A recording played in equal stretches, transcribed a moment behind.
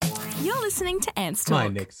You're listening to Ants My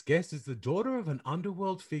Talk. next guest is the daughter of an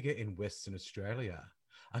underworld figure in Western Australia,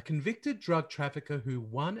 a convicted drug trafficker who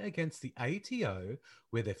won against the ATO,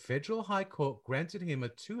 where the Federal High Court granted him a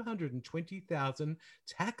 $220,000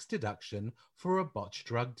 tax deduction for a botched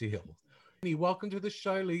drug deal. Welcome to the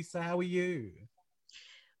show, Lisa. How are you?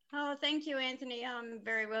 Oh, thank you, Anthony. I'm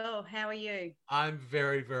very well. How are you? I'm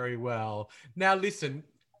very, very well. Now, listen,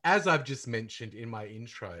 as I've just mentioned in my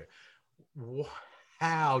intro,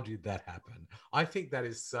 how did that happen? I think that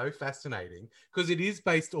is so fascinating because it is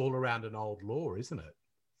based all around an old law, isn't it?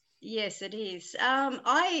 Yes, it is.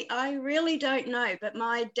 I really don't know, but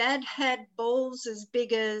my dad had balls as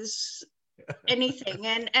big as anything,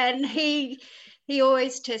 and he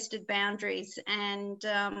always tested boundaries, and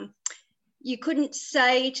you couldn't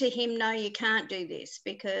say to him, no, you can't do this,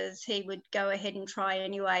 because he would go ahead and try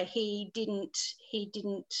anyway. He didn't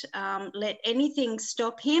let anything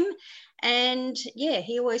stop him. And yeah,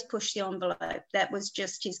 he always pushed the envelope. That was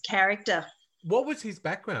just his character. What was his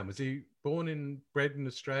background? Was he born and bred in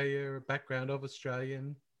Australia, a background of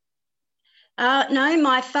Australian? No,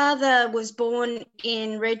 my father was born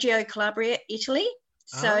in Reggio Calabria, Italy.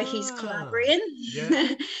 So he's Calabrian.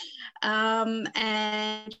 Yeah.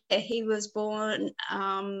 And he was born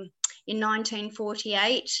in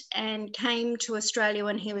 1948 and came to Australia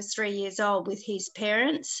when he was 3 years old with his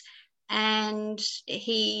parents. And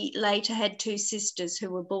he later had two sisters who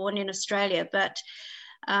were born in Australia. But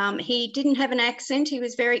he didn't have an accent. He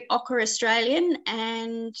was very ochre Australian.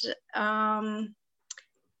 And I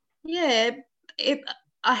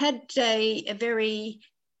had a very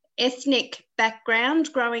ethnic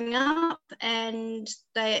background growing up, and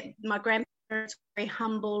my grandparents were very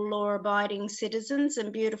humble, law-abiding citizens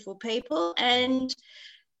and beautiful people, and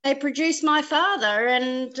they produced my father.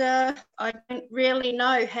 And I don't really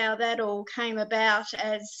know how that all came about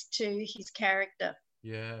as to his character.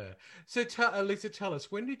 Yeah. So, Lisa, tell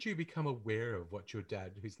us, when did you become aware of what your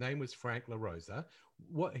dad, whose name was Frank LaRosa,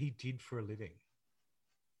 what he did for a living?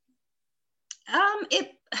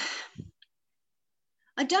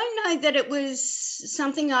 I don't know that it was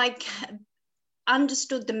something I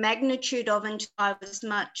understood the magnitude of until I was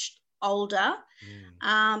much older.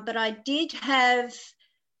 But I did have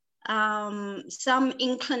some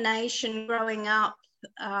inclination growing up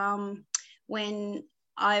when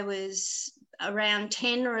I was around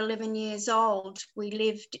 10 or 11 years old. We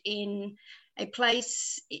lived in a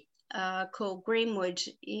place called Greenwood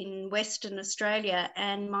in Western Australia,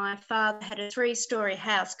 and my father had a 3-story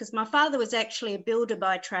house, because my father was actually a builder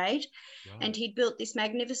by trade. Right. And he'd built this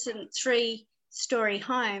magnificent 3-story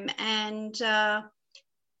home, and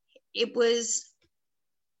it was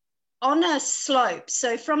on a slope.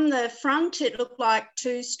 So from the front it looked like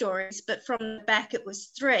 2 stories, but from the back it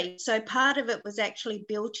was 3. So part of it was actually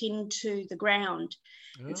built into the ground.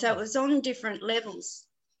 Oh. And so it was on different levels.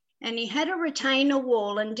 And he had a retainer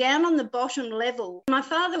wall, and down on the bottom level, my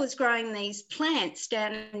father was growing these plants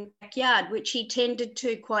down in the backyard, which he tended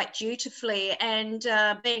to quite dutifully. And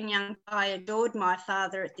being young, I adored my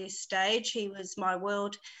father at this stage. He was my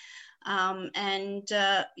world. I'd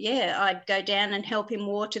go down and help him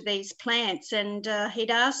water these plants. And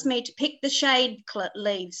he'd asked me to pick the shade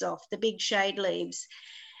leaves off, the big shade leaves.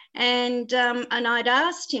 And I'd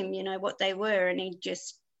asked him, what they were, and he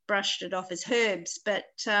just brushed it off as herbs. But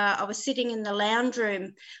I was sitting in the lounge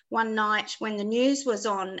room one night when the news was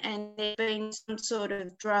on, and there'd been some sort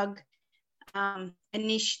of drug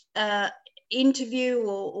interview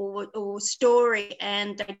or story,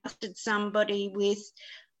 and they busted somebody with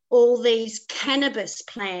all these cannabis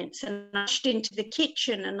plants. And I rushed into the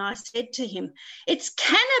kitchen and I said to him, "It's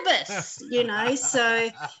cannabis,"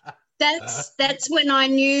 So that's when I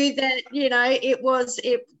knew that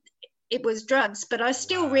it was drugs. But I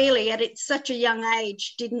still really, at such a young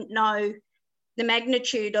age, didn't know the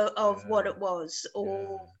magnitude of what it was,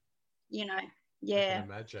 or I can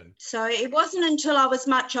imagine. So it wasn't until I was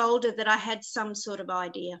much older that I had some sort of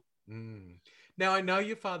idea. Now, I know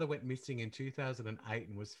your father went missing in 2008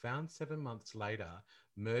 and was found 7 months later,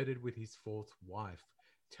 murdered with his 4th wife.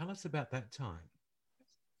 Tell us about that time.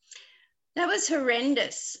 That was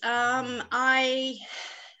horrendous.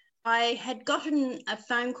 I had gotten a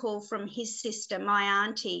phone call from his sister, my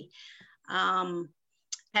auntie.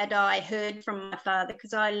 Had I heard from my father,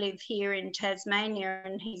 because I live here in Tasmania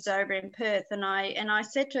and he's over in Perth, and I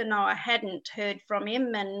said to her, no, I hadn't heard from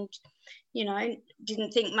him, and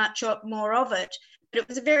didn't think much more of it. But it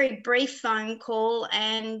was a very brief phone call,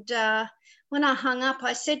 and when I hung up,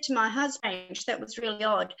 I said to my husband, that was really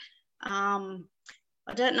odd.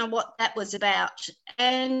 I don't know what that was about.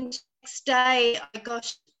 And next day I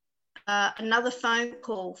got another phone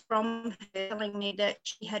call from her telling me that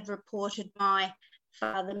she had reported my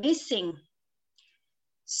father missing.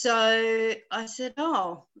 So I said,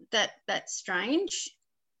 oh, that's strange.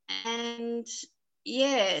 And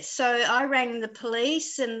yeah, so I rang the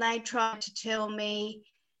police and they tried to tell me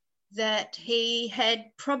that he had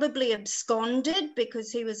probably absconded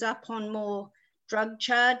because he was up on more drug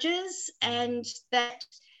charges, and that,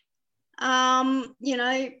 you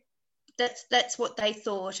know, that's what they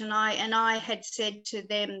thought. And I had said to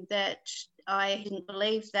them that I didn't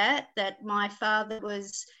believe that my father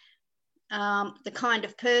was the kind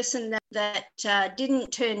of person that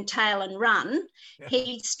didn't turn tail and run. Yeah.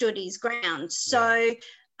 He stood his ground. So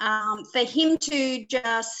for him to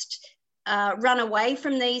just run away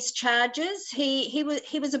from these charges, he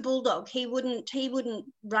was a bulldog. He wouldn't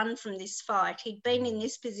run from this fight. He'd been in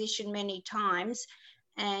this position many times,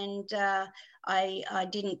 and I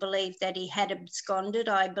didn't believe that he had absconded.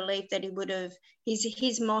 I believed that he would have.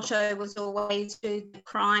 His motto was always do the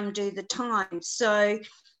crime, do the time. So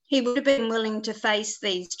he would have been willing to face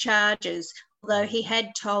these charges, although he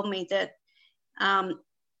had told me that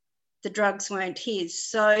the drugs weren't his.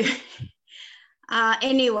 So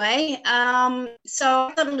anyway, so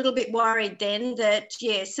I got a little bit worried then that,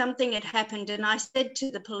 yeah, something had happened. And I said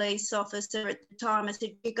to the police officer at the time, I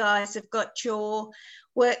said, you guys have got your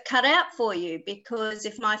work cut out for you, because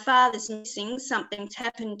if my father's missing, something's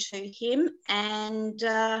happened to him, and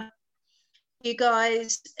you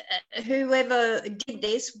guys, whoever did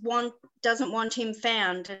this doesn't want him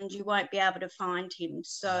found, and you won't be able to find him.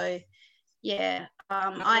 So, yeah,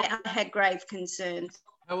 I had grave concerns.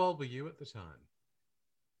 How old were you at the time?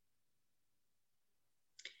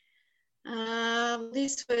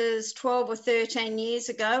 This was 12 or 13 years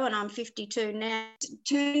ago, and I'm 52 now,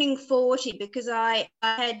 turning 40, because I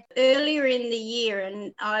had earlier in the year,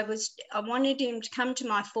 and I wanted him to come to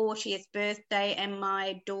my 40th birthday and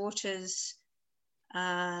my daughter's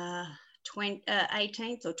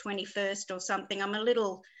 18th or 21st or something. I'm a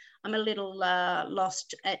little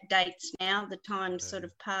lost at dates now. The time's sort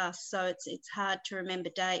of passed, so it's hard to remember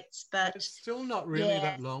dates. But it's still not really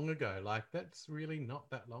that long ago. Like, that's really not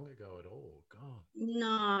that long ago at all. God.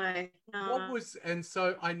 No. And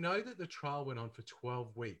so I know that the trial went on for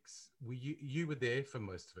 12 weeks. You were there for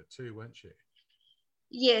most of it too, weren't you?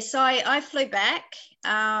 Yes, I flew back,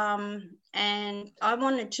 and I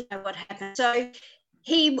wanted to know what happened. So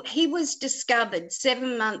he was discovered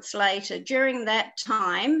 7 months later. During that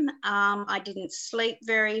time, I didn't sleep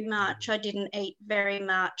very much. I didn't eat very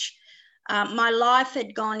much. My life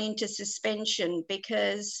had gone into suspension,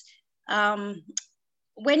 because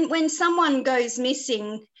when someone goes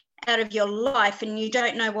missing out of your life and you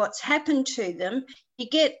don't know what's happened to them, you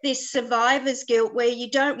get this survivor's guilt where you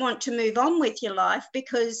don't want to move on with your life,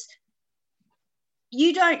 because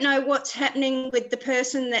you don't know what's happening with the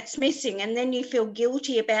person that's missing, and then you feel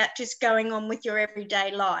guilty about just going on with your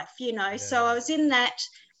everyday life, you know. Yeah. So I was in that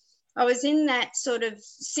sort of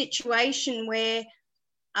situation where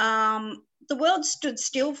the world stood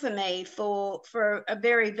still for me for a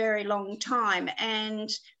very, very long time, and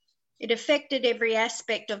it affected every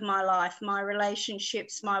aspect of my life, my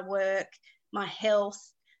relationships, my work, my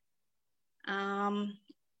health,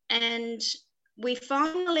 and we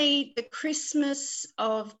finally, the Christmas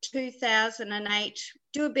of 2008,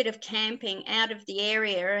 do a bit of camping out of the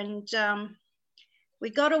area, and we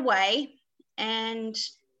got away. And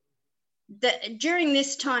during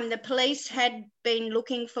this time, the police had been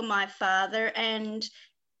looking for my father, and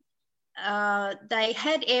they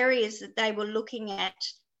had areas that they were looking at,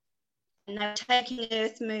 and they were taking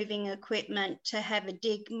earth-moving equipment to have a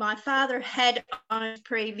dig. My father had owned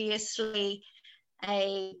previously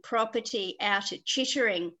a property out at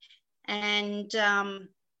Chittering, and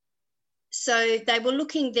so they were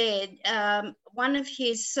looking there. One of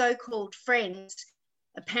his so-called friends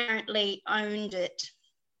apparently owned it.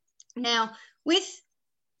 Now,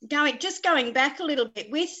 going back a little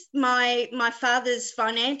bit, with my father's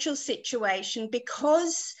financial situation,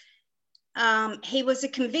 because he was a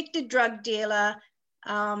convicted drug dealer,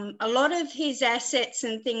 a lot of his assets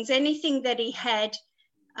and things, anything that he had,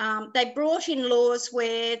 they brought in laws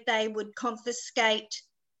where they would confiscate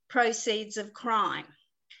proceeds of crime.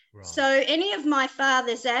 Right. So any of my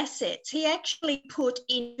father's assets, he actually put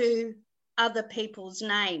into other people's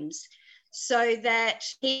names, so that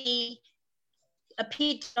he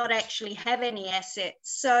appeared to not actually have any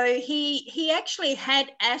assets. So he actually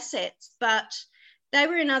had assets, but they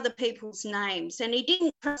were in other people's names, and he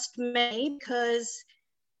didn't trust me, because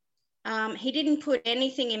he didn't put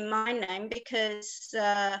anything in my name, because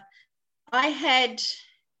I had,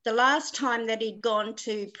 the last time that he'd gone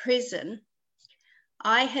to prison,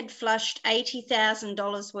 I had flushed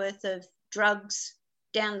 $80,000 worth of drugs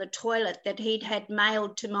down the toilet that he'd had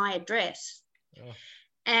mailed to my address. Oh.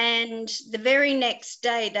 And the very next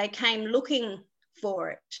day they came looking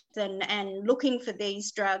for it and looking for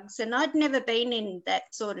these drugs. And I'd never been in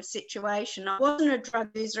that sort of situation. I wasn't a drug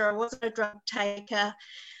user. I wasn't a drug taker.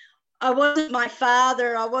 I wasn't my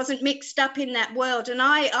father. I wasn't mixed up in that world. And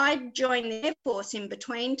I joined the Air Force in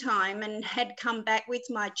between time and had come back with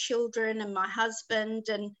my children and my husband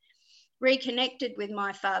and reconnected with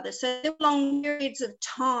my father. So there were long periods of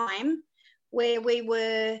time where we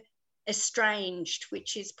were estranged,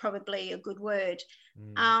 which is probably a good word.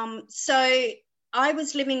 So I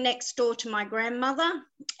was living next door to my grandmother,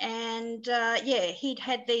 and he'd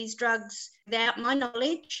had these drugs without my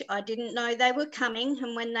knowledge. I didn't know they were coming,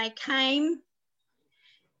 and when they came,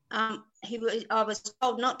 I was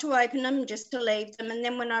told not to open them, just to leave them. And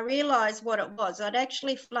then when I realised what it was, I'd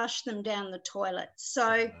actually flushed them down the toilet.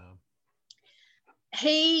 So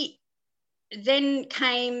he then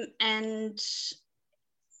came, and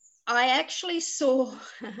I actually saw,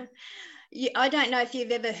 I don't know if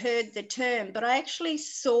you've ever heard the term, but I actually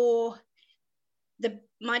saw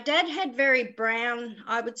my dad had very brown,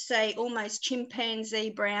 I would say almost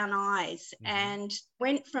chimpanzee brown eyes, and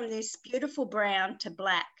went from this beautiful brown to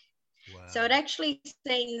black. Wow. So I'd actually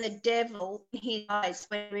seen the devil in his eyes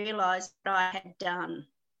when I realised what I had done.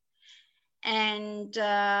 And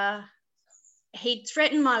he'd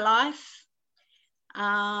threatened my life.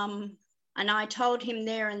 And I told him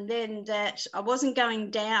there and then that I wasn't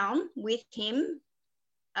going down with him.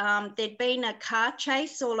 There'd been a car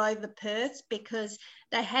chase all over Perth because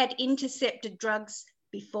they had intercepted drugs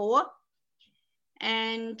before.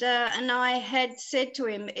 And I had said to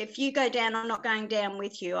him, if you go down, I'm not going down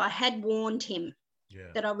with you. I had warned him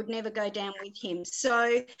that I would never go down with him.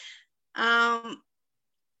 So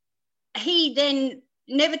he then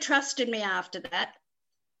never trusted me after that.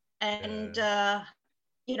 And,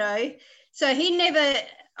 so he never,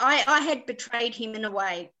 I had betrayed him in a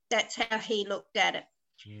way. That's how he looked at it.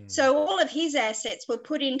 So all of his assets were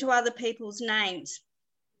put into other people's names.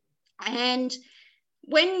 And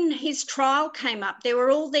when his trial came up, there were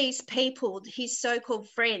all these people, his so-called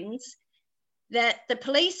friends, that the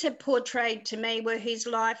police had portrayed to me were his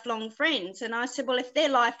lifelong friends. And I said, well, if they're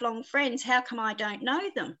lifelong friends, how come I don't know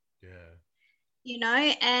them?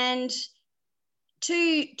 Yeah. And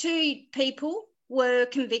two people were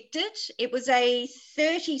convicted. It was a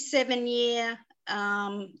 37-year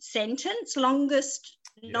sentence, longest.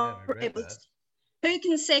 It was 2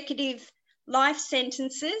 consecutive life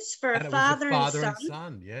sentences for a father and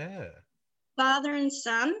son. Father and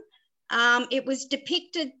son. It was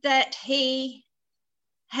depicted that he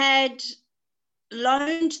had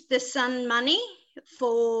loaned the son money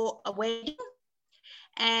for a wedding,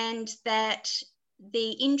 and that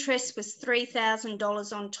the interest was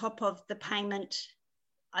 $3,000 on top of the payment.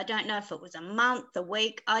 I don't know if it was a month, a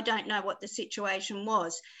week. I don't know what the situation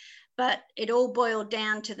was, but it all boiled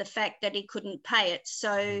down to the fact that he couldn't pay it.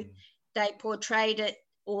 So they portrayed it,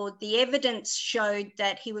 or the evidence showed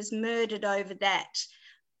that he was murdered over that.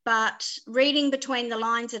 But reading between the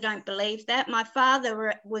lines, I don't believe that. My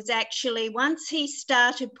father was actually, once he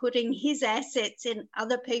started putting his assets in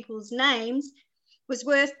other people's names, was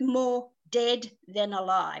worth more dead than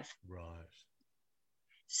alive. Right.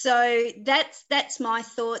 So that's my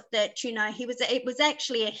thought, that it was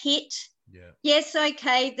actually a hit. Yeah. Yes,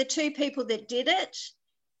 okay, the 2 people that did it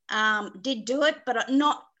did do it, but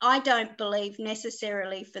I don't believe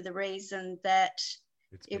necessarily for the reason that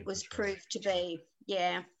it was proved to be.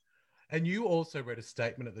 Yeah. And you also read a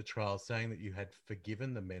statement at the trial saying that you had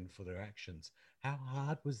forgiven the men for their actions. How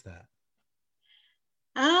hard was that?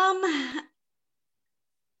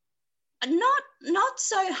 Not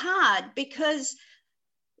so hard, because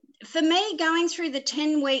for me, going through the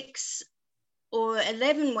 10 weeks or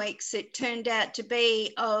 11 weeks it turned out to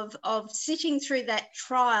be of sitting through that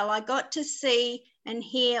trial, I got to see and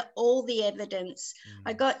hear all the evidence.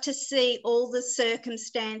 I got to see all the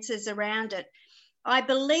circumstances around it. I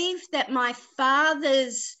believe that my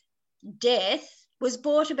father's death was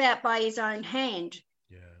brought about by his own hand,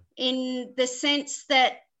 in the sense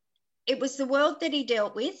that it was the world that he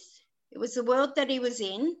dealt with. It was the world that he was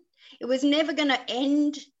in. It was never going to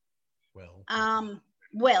end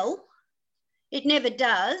well. It never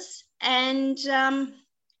does. And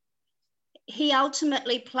he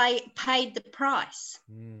ultimately paid the price.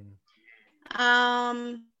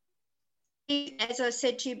 As I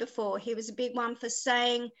said to you before, he was a big one for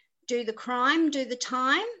saying, do the crime, do the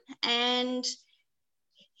time. And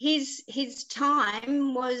his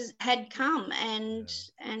time had come, and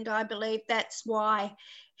I believe that's why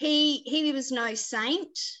he was no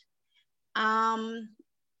saint. And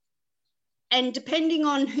depending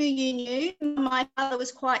on who you knew, my father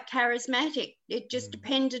was quite charismatic. It just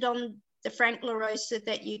depended on the Frank LaRosa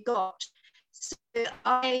that you got. So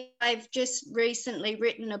I've just recently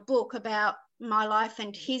written a book about my life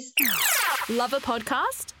and his. Love a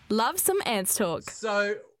podcast? Love some Ants Talk.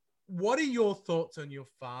 So what are your thoughts on your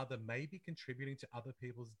father maybe contributing to other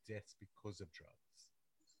people's deaths because of drugs?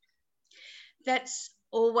 That's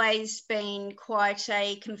always been quite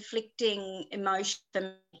a conflicting emotion for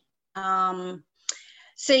me.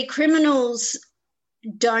 See, criminals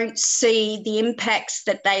don't see the impacts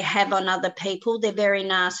that they have on other people. They're very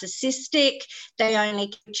narcissistic. They only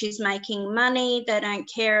care which is making money. They don't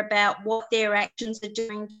care about what their actions are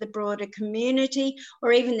doing to the broader community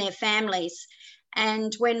or even their families.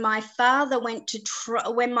 And when my father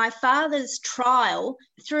when my father's trial,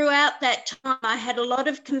 throughout that time, I had a lot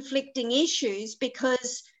of conflicting issues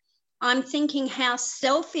because I'm thinking how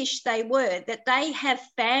selfish they were, that they have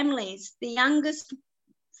families. The youngest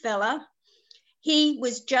fella, he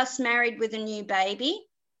was just married with a new baby.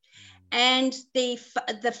 And the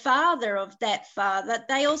father of that father,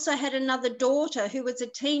 they also had another daughter who was a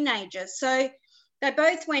teenager. So they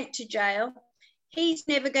both went to jail. He's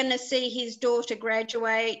never going to see his daughter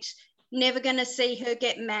graduate, never going to see her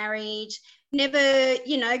get married, never,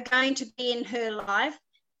 going to be in her life.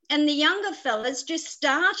 And the younger fella's just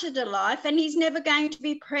started a life and he's never going to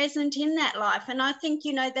be present in that life. And I think,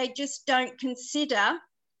 they just don't consider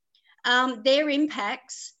their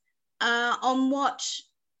impacts on what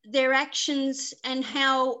their actions and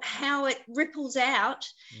how it ripples out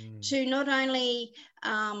to not only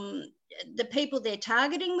the people they're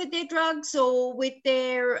targeting with their drugs or with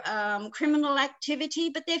their criminal activity,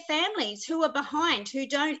 but their families who are behind, who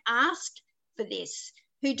don't ask for this,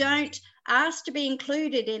 who don't ask to be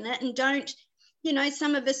included in it, and don't,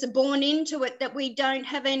 some of us are born into it, that we don't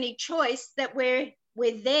have any choice, that we're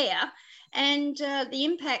there. And the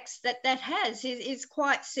impacts that has is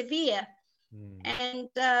quite severe. And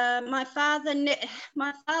my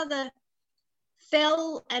father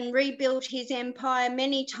fell and rebuilt his empire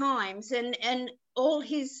many times, and all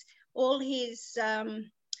his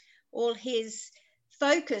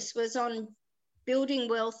focus was on building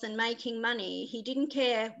wealth and making money. He didn't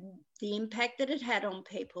care the impact that it had on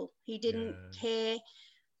people. He didn't care.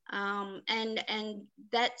 And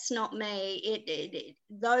that's not me.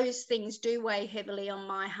 Those things do weigh heavily on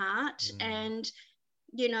my heart. And,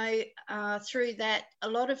 through that, a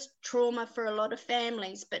lot of trauma for a lot of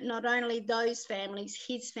families, but not only those families,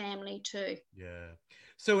 his family too. Yeah.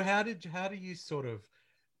 So how do you sort of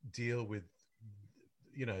deal with,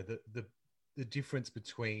 the difference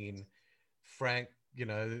between Frank,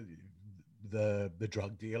 the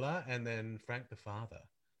drug dealer, and then Frank the father?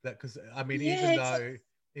 That, because I mean,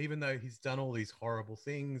 even though he's done all these horrible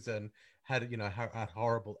things and had a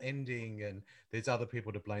horrible ending, and there's other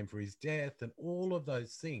people to blame for his death and all of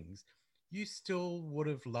those things, you still would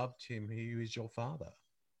have loved him. He was your father.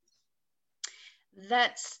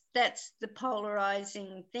 That's the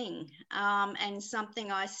polarizing thing, and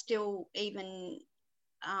something I still even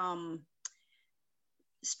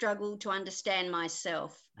struggle to understand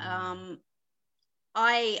myself.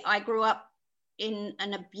 I grew up in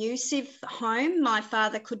an abusive home. My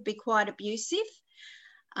father could be quite abusive.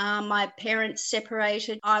 My parents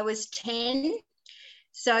separated. I was 10.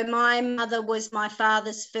 So my mother was my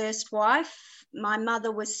father's first wife. My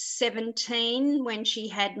mother was 17 when she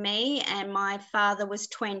had me, and my father was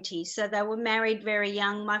 20. So they were married very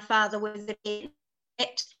young. My father was a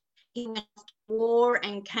vet. He went to war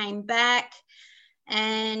and came back.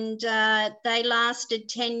 And they lasted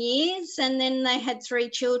 10 years, and then they had 3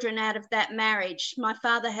 children out of that marriage. My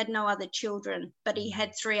father had no other children, but he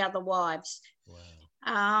had 3 other wives.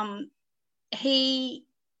 Wow. He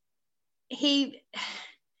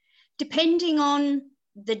depending on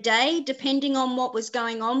the day, depending on what was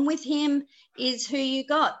going on with him, is who you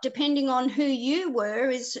got. Depending on who you were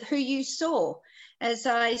is who you saw. As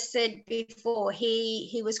I said before,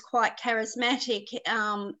 he was quite charismatic.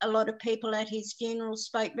 A lot of people at his funeral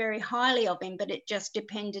spoke very highly of him, but it just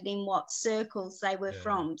depended in what circles they were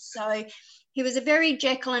from. So he was a very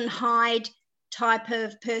Jekyll and Hyde type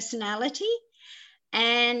of personality.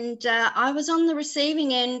 And I was on the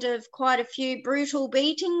receiving end of quite a few brutal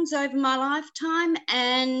beatings over my lifetime,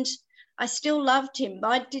 and I still loved him.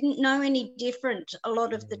 I didn't know any different a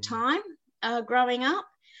lot of the time growing up.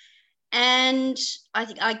 And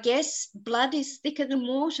I guess blood is thicker than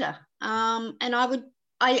water. And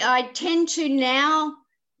I tend to now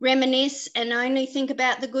reminisce and only think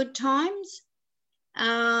about the good times.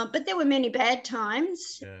 But there were many bad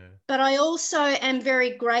times. Yeah. But I also am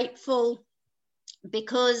very grateful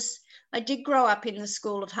because I did grow up in the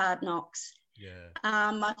school of hard knocks. Yeah.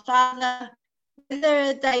 My father,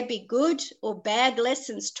 whether they be good or bad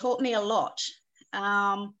lessons, taught me a lot.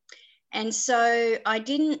 And so I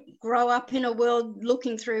didn't grow up in a world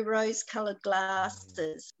looking through rose-coloured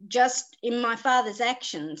glasses, just in my father's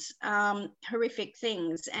actions, horrific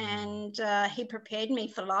things. And he prepared me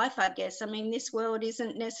for life, I guess. I mean, this world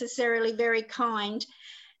isn't necessarily very kind.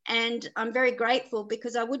 And I'm very grateful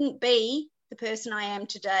because I wouldn't be the person I am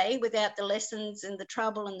today without the lessons and the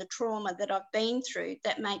trouble and the trauma that I've been through.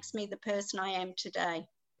 That makes me the person I am today.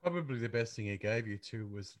 Probably the best thing he gave you too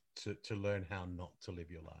was to learn how not to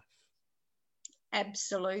live your life.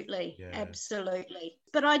 Absolutely. Yeah. Absolutely.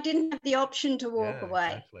 But I didn't have the option to walk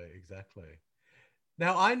away. Exactly.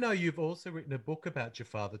 Now, I know you've also written a book about your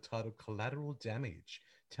father titled Collateral Damage.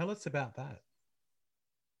 Tell us about that.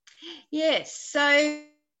 Yes. So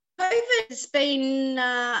COVID has been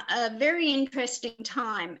a very interesting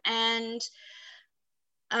time. And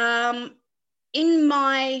in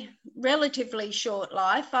my relatively short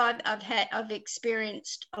life, I've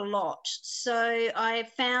experienced a lot. So I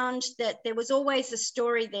found that there was always a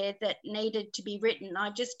story there that needed to be written.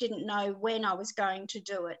 I just didn't know when I was going to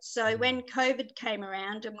do it. So when COVID came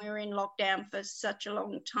around and we were in lockdown for such a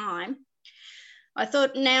long time, I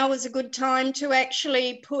thought now was a good time to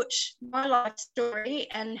actually put my life story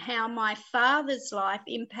and how my father's life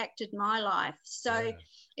impacted my life. So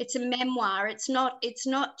it's a memoir. It's not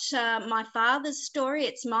my father's story.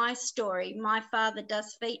 It's my story. My father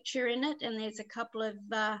does feature in it, and there's a couple of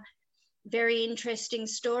very interesting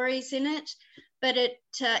stories in it. But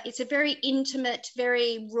it's a very intimate,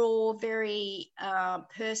 very raw, very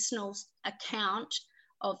personal account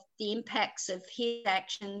of the impacts of his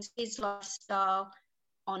actions, his lifestyle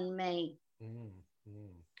on me.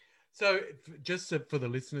 So just for the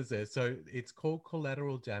listeners there, so it's called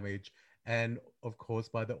Collateral Damage, and of course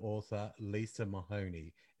by the author Lisa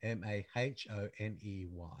Mahoney, Mahoney.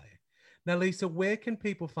 Now, Lisa, where can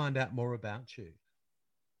people find out more about you?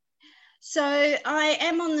 So I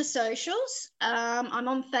am on the socials. I'm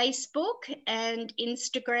on Facebook and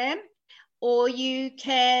Instagram, or you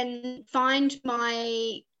can find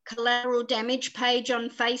my Collateral Damage page on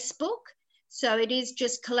Facebook. So it is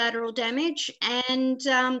just Collateral Damage. And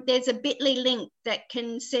there's a bit.ly link that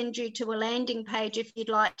can send you to a landing page if you'd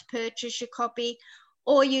like to purchase your copy,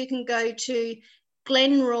 or you can go to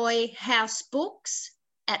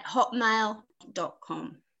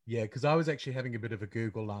glenroyhousebooks@hotmail.com. Yeah, because I was actually having a bit of a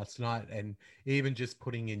Google last night, and even just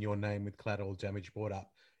putting in your name with Collateral Damage brought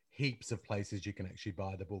up heaps of places you can actually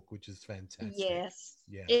buy the book, which is fantastic. Yes,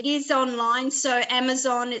 yeah. It is online, so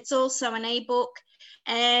Amazon. It's also an ebook,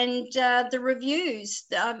 and the reviews.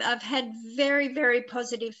 I've had very, very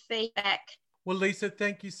positive feedback. Well, Lisa,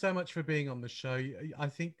 thank you so much for being on the show. I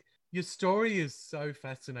think your story is so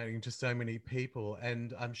fascinating to so many people,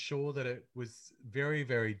 and I'm sure that it was very,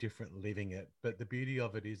 very different living it. But the beauty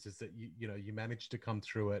of it is that you managed to come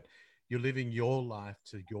through it. You're living your life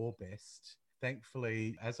to your best.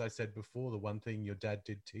 Thankfully, as I said before, the one thing your dad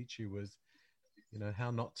did teach you was,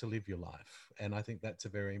 how not to live your life. And I think that's a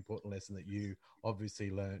very important lesson that you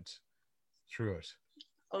obviously learnt through it.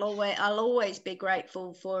 I'll always be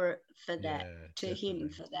grateful for that, to definitely. him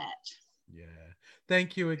for that. Yeah.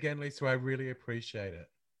 Thank you again, Lisa. I really appreciate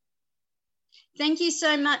it. Thank you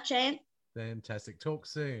so much, Ant. Fantastic. Talk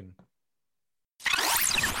soon.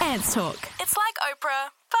 Ants Talk. It's like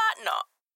Oprah, but not.